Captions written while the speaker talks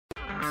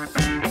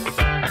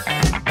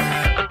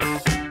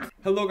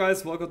Hello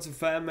guys, welcome to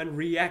Fam and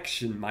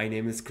Reaction. My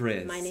name is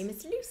Chris. My name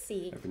is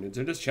Lucy. If you're new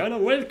to this channel,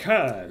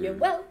 welcome. You're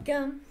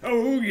welcome.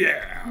 Oh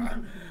yeah.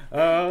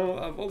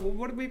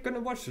 What are we gonna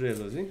watch today,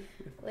 Lucy?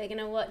 We're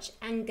gonna watch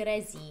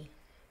ANGREZI,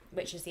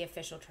 which is the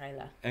official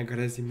trailer.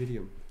 ANGREZI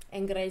medium.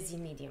 ANGREZI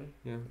medium.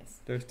 Yeah.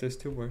 Yes. There's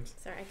two words.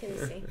 Sorry, I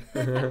couldn't see.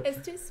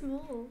 It's too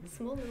small.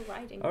 Small little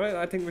writing. Alright,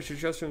 I think we should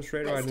just jump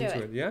straight right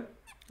into it. Yeah?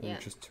 Yeah. Let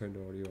me just turn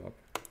the audio up.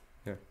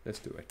 Yeah, let's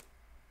do it.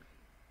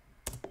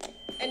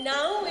 And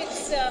now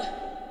it's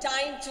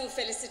time to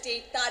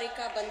felicitate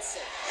Tarika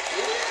Bansal.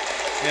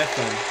 Yes,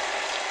 man.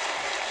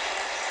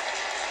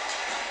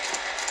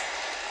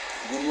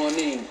 Good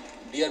morning,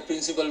 dear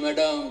principal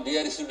madam,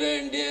 dear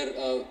student, dear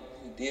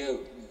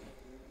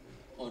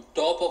on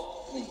top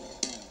of me.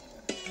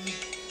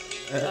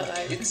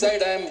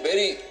 Inside I am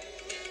very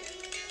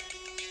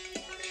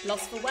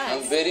Lost for I'm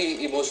words.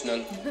 very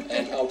emotional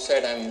and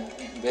outside I am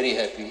very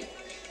happy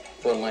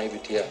for my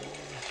bitia.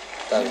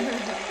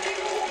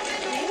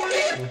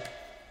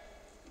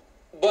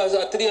 बस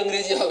आतरी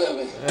अंग्रेजी आ गया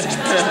मैं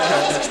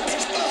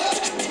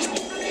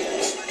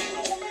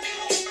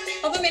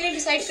अब मैंने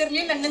decide कर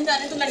लिया London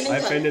जाने तो लंदन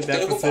जाना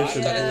तेरे को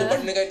बाहर जाने से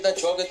पढ़ने का इतना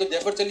शौक है तो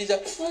जयपुर चली जा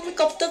मैं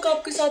कब तक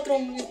आपके साथ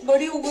रहूंगी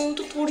बड़ी हो गई हूं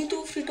तो थोड़ी तो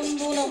फ्रीडम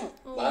दो ना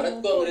भारत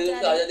को अंग्रेजों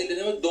से आजादी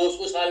लेने में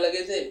 200 साल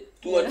लगे थे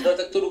तू 18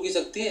 तक तो रुक ही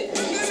सकती है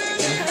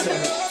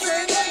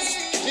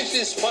This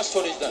is first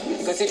original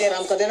घसीटे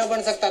Ram का देना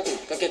बन सकता तू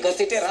क्योंकि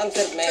घसीटे राम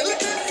सिर्फ मैं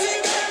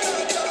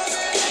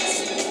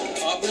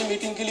आपने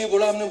मीटिंग के लिए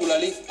बोला हमने बुला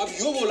ली अब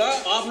यूं बोला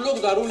आप लोग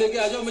दारू लेके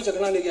आ जाओ मैं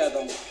चखना लेके आता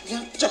हूँ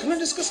यहाँ चखना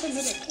डिस्कस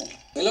करने लगता हूँ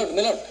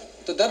मिलोट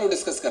तो दारू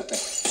डिस्कस करते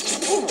हैं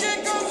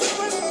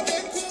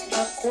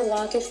आपको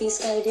वहाँ के फीस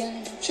का आइडिया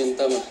है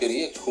चिंता मत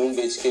करिए खून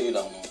बेच के भी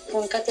लाऊंगा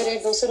उनका तो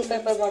रेट 200 रुपए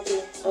पर बॉटल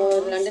है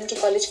और लंदन के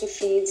कॉलेज की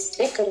फीस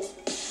 1 करोड़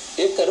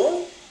 1 करोड़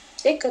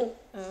 1 करोड़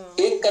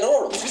 1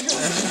 करोड़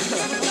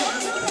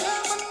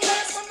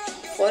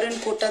फॉरेन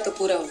कोटा तो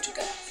पूरा हो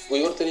चुका है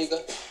कोई और तरीका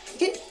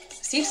कि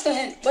सीट्स तो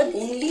हैं but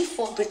only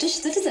for British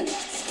citizen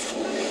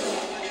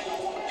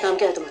नाम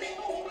क्या है तुम्हारा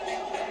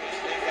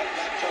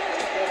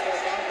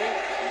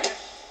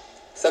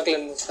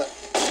सकलन मुझका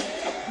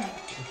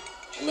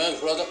मैं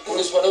थोड़ा सा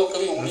पुलिस वालों को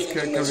कभी उंगली नहीं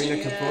करना चाहिए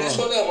पुलिस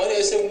वाले हमारे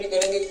ऐसे उंगली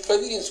करेंगे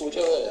कभी नहीं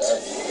सोचा यार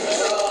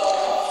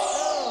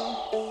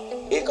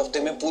एक हफ्ते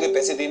में पूरे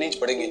पैसे देने ही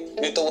पड़ेंगे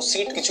नहीं तो वो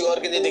सीट किसी और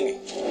के दे देंगे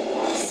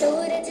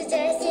सूरज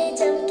जैसे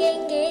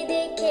चमकेंगे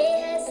देखे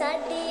हैं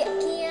साडी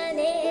अखियां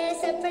ने है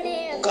सपने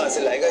कहाँ से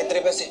लाएगा इतने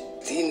पैसे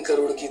 3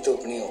 करोड़ की तो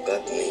अपनी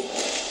औकात नहीं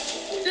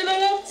चलो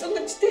आप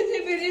समझते थे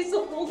मेरे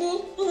सपनों को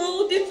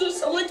होती तो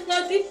समझ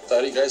पाती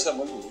तारीख ऐसा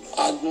मत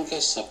आदमी का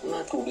सपना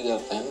टूट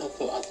जाता है ना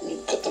तो आदमी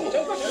खत्म हो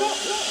जाता है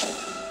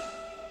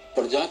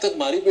पर जहाँ तक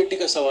हमारी बेटी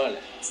का सवाल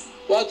है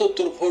वह तो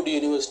तुरफोर्ड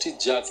यूनिवर्सिटी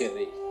जाके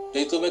रही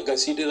नहीं तो मैं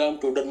घसीटे राम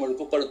टोडरमल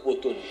को पढ़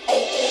पोतो नहीं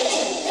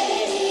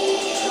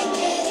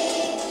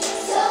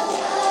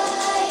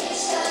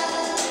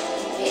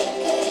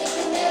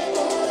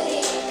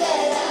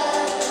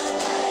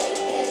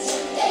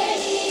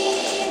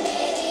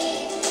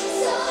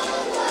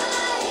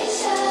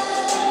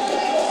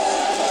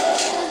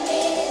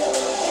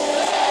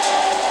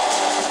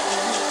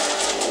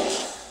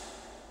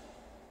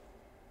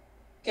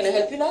Can I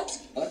help you lads?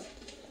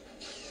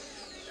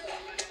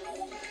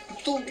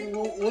 तो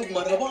वो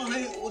मरहबा है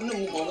उन्हें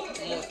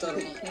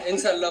मोहतरमा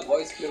इंशाल्लाह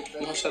वॉइस क्लिप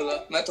माशाल्लाह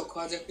मैं तो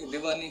ख्वाजा की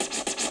दीवानी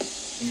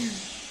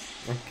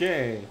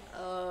Okay.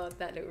 Oh,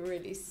 that looked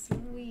really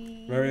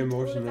sweet. Very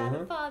emotional, All about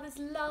huh? a father's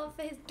love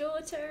for his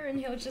daughter, and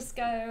he'll just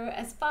go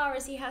as far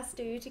as he has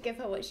to give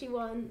her what she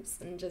wants,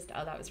 and just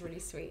that was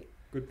really sweet.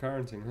 Good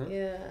parenting, huh?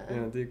 Yeah.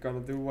 Yeah, they're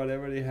gonna do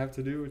whatever they have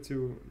to do to,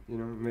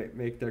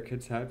 make their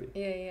kids happy.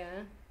 Yeah.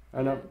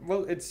 And Yeah.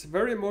 well, it's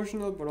very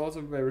emotional, but also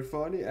very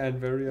funny and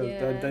very.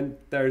 Then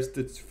there's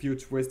the few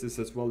twists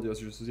as well, as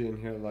you see in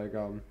here. Like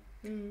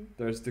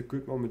there's the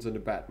good moments and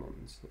the bad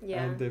moments,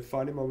 Yeah. and the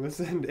funny moments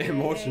and the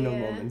emotional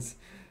yeah. moments.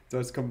 So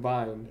it's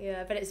combined.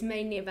 Yeah, but it's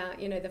mainly about,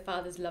 the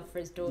father's love for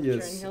his daughter,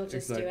 Yes, and he'll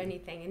just exactly. do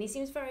anything. And he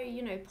seems very,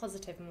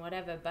 positive and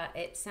whatever, but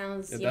it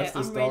sounds, that's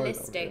the story,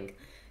 unrealistic,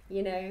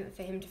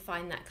 for him to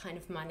find that kind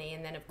of money.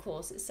 And then, of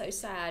course, it's so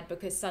sad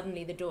because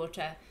suddenly the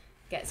daughter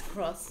gets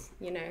cross,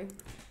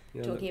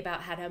 talking about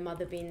had her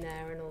mother been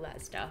there and all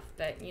that stuff.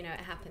 But, it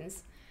happens.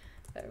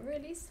 But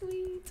really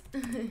sweet.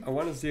 I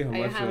want to see how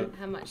much.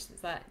 How much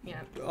is that?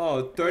 Yeah. Oh,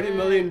 30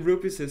 million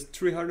rupees is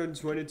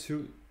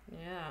 322.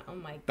 Yeah. Oh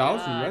my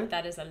Thousand, God. right?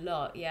 That is a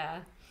lot.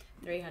 Yeah.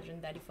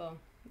 334.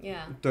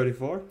 Yeah.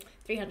 34.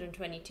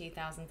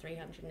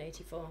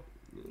 322,384.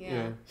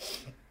 Yeah.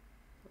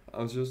 I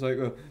was just like,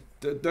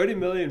 30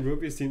 million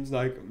rupees seems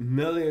like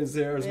millions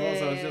there as well.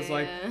 So I was just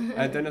like,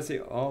 and then I say,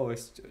 oh,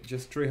 it's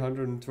just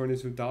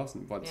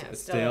 322,000, but Yeah,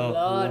 it's still a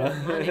lot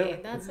of money.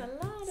 That's a lot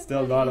of money.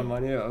 Still a lot of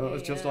money. I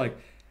was just like,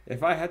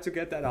 if I had to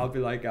get that, I'll be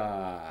like,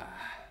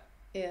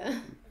 yeah.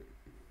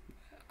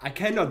 I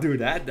cannot do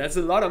that. That's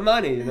a lot of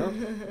money,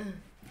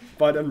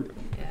 But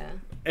Yeah.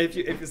 if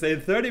you say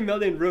 30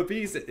 million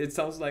rupees, it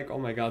sounds like, oh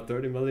my God,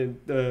 30 million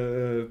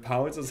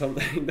pounds or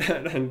something like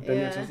that. And then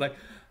it's just like,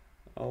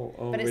 Oh,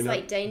 but it's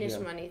like Danish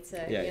money, so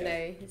you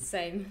know,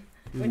 same.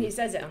 When he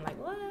says it, I'm like,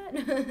 what?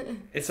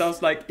 It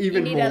sounds like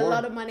even you more. need a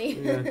lot of money.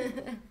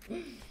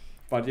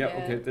 But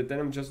okay, then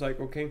I'm just like,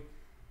 okay,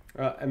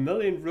 1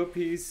 million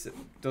rupees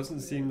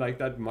doesn't seem like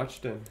that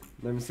much then.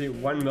 Let me see,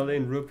 1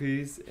 million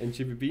rupees in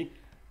GBP.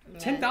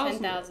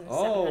 10,000.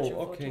 Oh,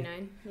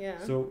 okay. Yeah.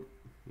 So,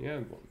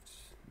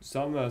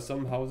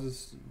 some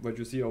houses what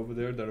you see over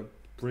there that are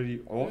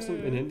pretty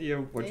awesome in India.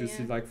 What you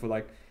see like for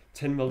like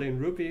 10 million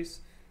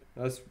rupees,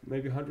 that's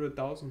maybe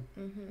 100,000.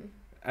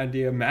 And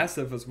they are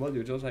massive as well.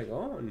 You're just like,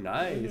 oh,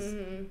 nice.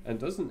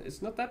 And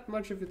it's not that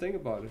much if you think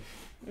about it.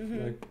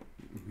 Like,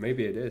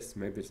 maybe it is,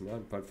 maybe it's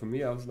not. But for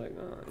me, I was like,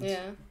 oh.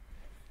 Yeah.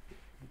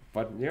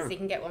 But So you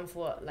can get one for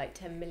what, like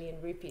 10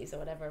 million rupees or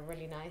whatever,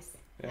 really nice.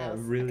 Yeah, house.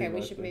 really. Okay, we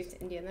nice should place. move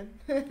to India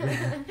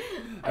then.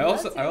 I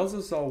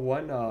also saw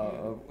one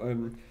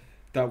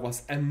that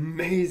was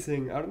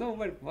amazing. I don't know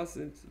what it was.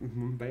 It's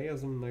Mumbai or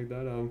something like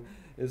that.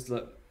 It's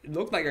like, it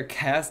looked like a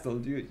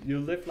castle. You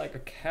lived like a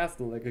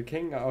castle, like a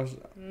king. I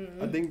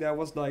think that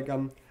was like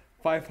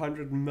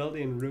 500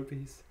 million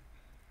rupees.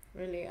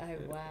 Really? Oh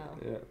wow.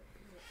 Yeah.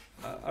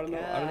 I don't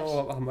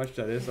know how much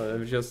that is.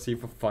 Let's just see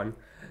for fun.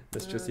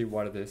 Let's just see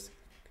what it is.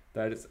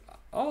 That is.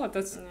 Oh,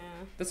 that's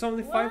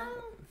only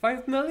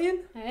 5 million.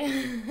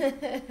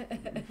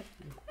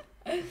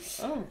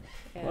 Oh.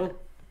 Yeah. Well,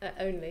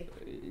 only.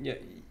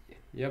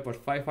 Yeah, but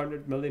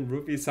 500 million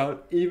rupees sound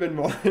even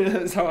more.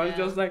 So I was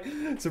just like,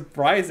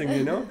 surprising,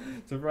 you know?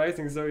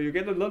 Surprising. So you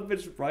get a little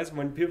bit surprised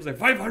when people say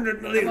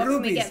 500 million what rupees.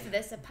 What can we get for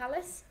this? A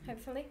palace,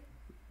 hopefully?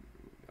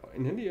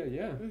 In India,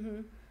 yeah.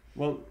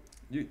 Well,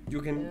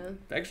 you can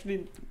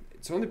actually...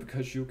 It's only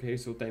because UK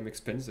is so damn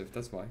expensive.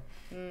 That's why.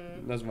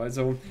 That's why.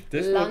 So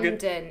this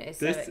London is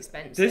so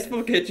expensive. This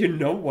will get you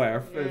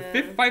nowhere.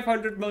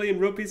 500 million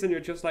rupees, and you're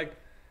just like,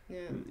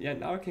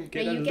 now I can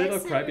get a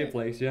little crappy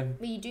place. Yeah.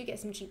 Well, you do get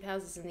some cheap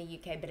houses in the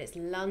UK, but it's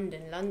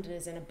London. London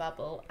is in a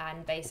bubble,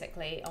 and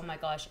basically, oh my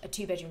gosh, a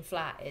 2-bedroom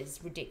flat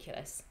is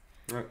ridiculous.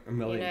 $1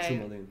 million, 2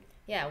 million.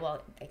 Yeah,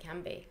 well, it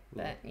can be,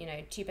 but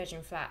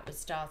 2-bedroom flat would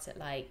start at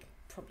like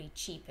probably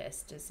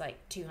cheapest is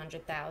like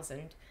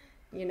 200,000.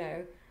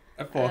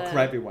 For a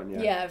crappy one,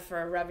 yeah. Yeah,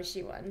 for a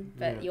rubbishy one.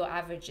 But your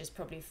average is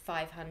probably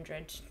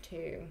 500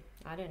 to,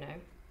 I don't know.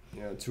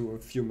 Yeah, to a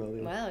few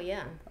million. Well,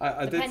 yeah.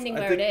 I Depending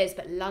where it is,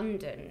 but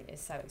London is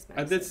so expensive.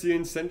 I did see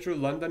in central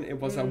London, it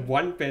was a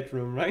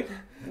 1-bedroom, right?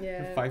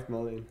 Yeah. For 5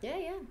 million.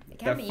 Yeah. It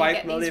can be.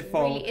 5 million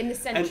for... Really in the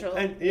central.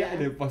 And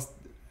it was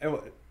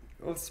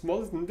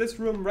smaller than this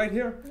room right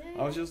here.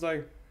 Yeah. I was just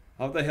like...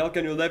 How the hell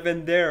can you live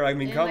in there? I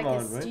mean, come like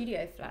on, a right?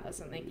 studio flat or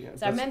something. Yeah,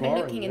 so I remember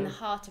looking in the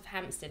heart of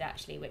Hampstead,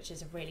 actually, which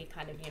is a really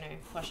kind of,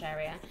 posh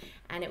area.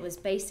 And it was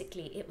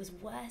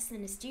worse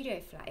than a studio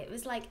flat. It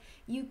was like,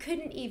 you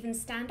couldn't even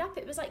stand up.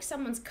 It was like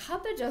someone's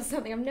cupboard or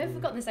something. I've never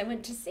forgotten this. I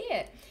went to see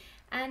it.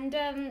 And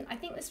I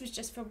think this was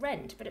just for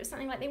rent, but it was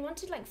something like they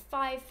wanted like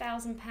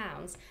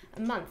 £5,000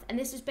 a month. And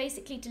this was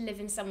basically to live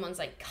in someone's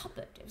like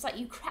cupboard. It was like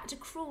you had to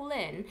crawl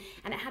in,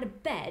 and it had a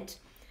bed.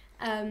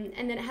 And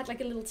then it had like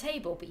a little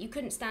table, but you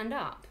couldn't stand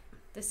up.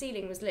 The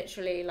ceiling was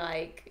literally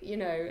like,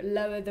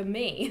 lower than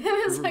me.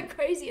 It was like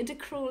crazy. And to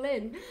crawl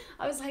in,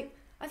 I thought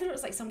it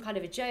was like some kind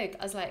of a joke.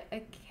 I was like,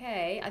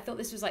 okay. I thought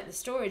this was like the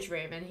storage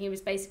room, and he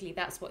was basically,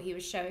 that's what he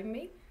was showing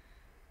me.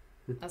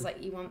 I was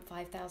like, you want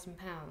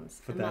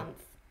 £5,000 a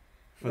month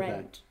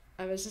rent?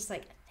 I was just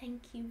like,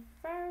 thank you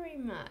very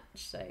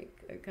much.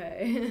 Like,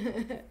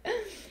 okay.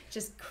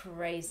 Just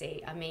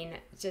crazy. I mean,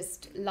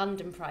 just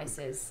London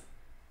prices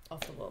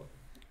off the wall.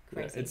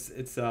 Crazy.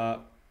 Yeah,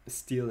 it's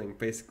stealing,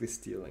 basically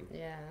stealing.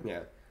 Yeah.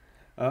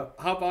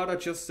 How about I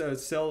just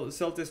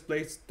sell this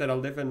place that I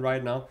live in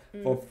right now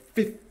for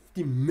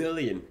 50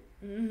 million.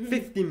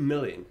 50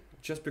 million,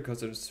 just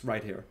because it's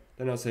right here.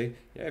 Then I'll say,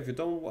 if you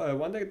don't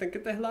want it, then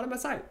get the hell out of my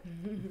sight.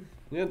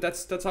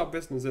 That's how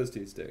business is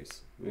these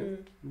days. Yeah.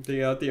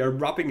 They are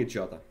robbing each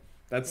other.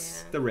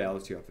 That's the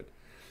reality of it.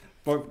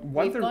 But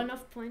we've gone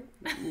off point.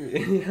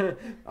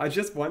 I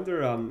just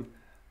wonder,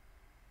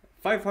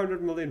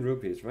 500 million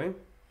rupees, right?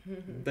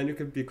 Then you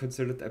could be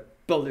considered a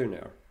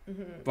billionaire.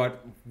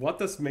 But what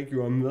does make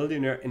you a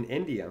millionaire in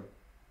India?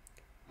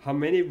 How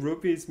many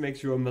rupees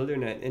makes you a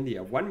millionaire in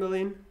India? 1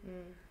 million?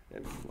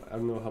 I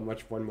don't know how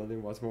much 1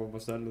 million was. What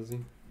was that,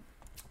 Lucy?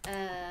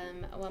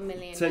 1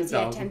 million.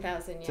 10,000.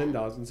 10,000. Yeah.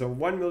 10,000. So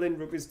 1 million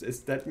rupees. Does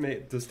that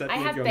make you a millionaire? I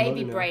have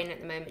baby brain at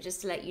the moment.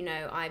 Just to let you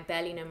know, I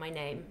barely know my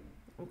name.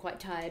 I'm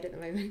quite tired at the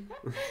moment.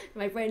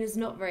 My brain is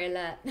not very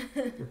alert.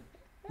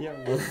 Yeah,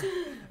 well,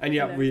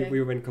 and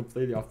we went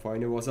completely off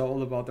point. It was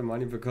all about the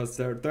money because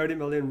there are 30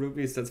 million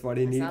rupees. That's what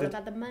he needed. It's all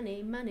about the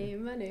money.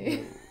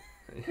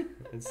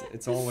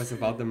 It's always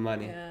about the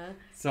money. Yeah.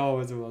 It's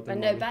always about the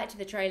money. But no, back to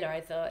the trailer.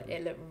 I thought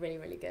it looked really,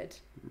 really good.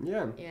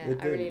 Yeah.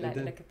 I really like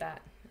the look of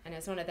that, and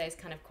it's one of those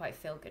kind of quite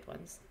feel good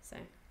ones. So.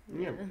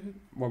 Yeah.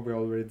 What we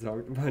already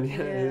talked about.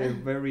 Yeah.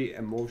 Very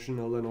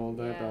emotional and all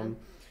that. Yeah.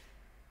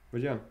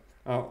 But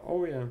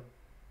yeah.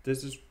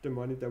 This is the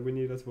money that we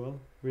need as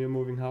well. We are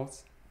moving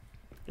house.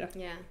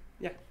 Yeah,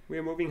 we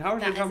are moving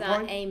house at some point.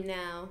 That is our aim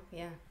now.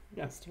 Yeah,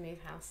 is to move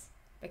house,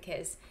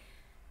 because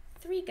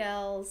 3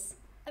 girls,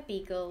 a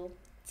beagle,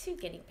 2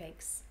 guinea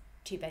pigs,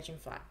 2-bedroom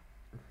flat.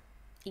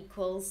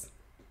 Equals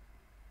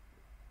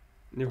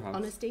New house.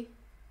 honesty.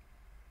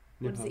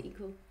 New What does house. it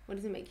equal? What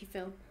does it make you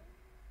feel?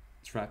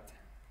 Trapped.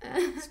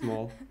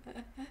 Small.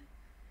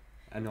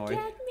 Annoyed. Get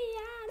me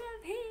out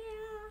of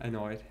here.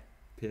 Annoyed.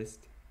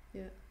 Pissed.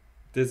 Yeah.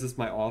 This is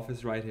my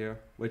office right here,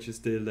 which is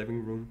the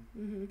living room.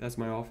 Mm-hmm. That's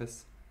my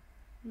office.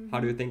 Mm-hmm. How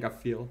do you think I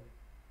feel?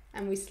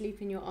 And we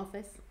sleep in your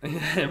office.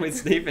 And we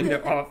sleep in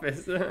the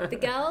office. The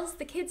girls,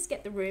 the kids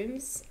get the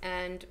rooms,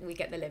 and we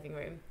get the living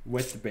room.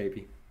 With the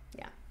baby.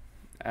 Yeah.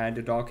 And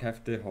the dog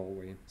have the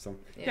hallway. So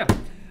Yeah.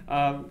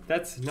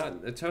 that's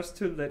not just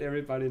to let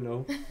everybody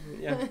know.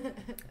 Yeah.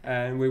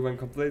 And we went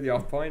completely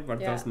off point, but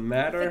it Yeah. doesn't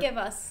matter. Forgive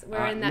us.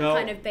 We're in that no.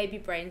 kind of baby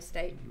brain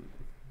state.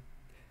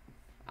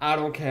 I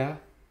don't care.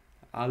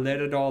 I'll let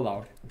it all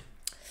out.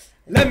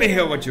 Let me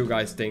hear what you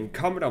guys think.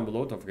 Comment down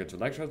below. Don't forget to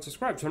like, share,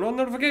 subscribe, turn on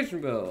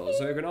notification bell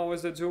so you can always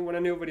stay tuned when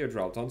a new video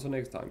drops. Until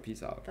next time,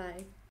 peace out.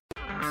 Bye.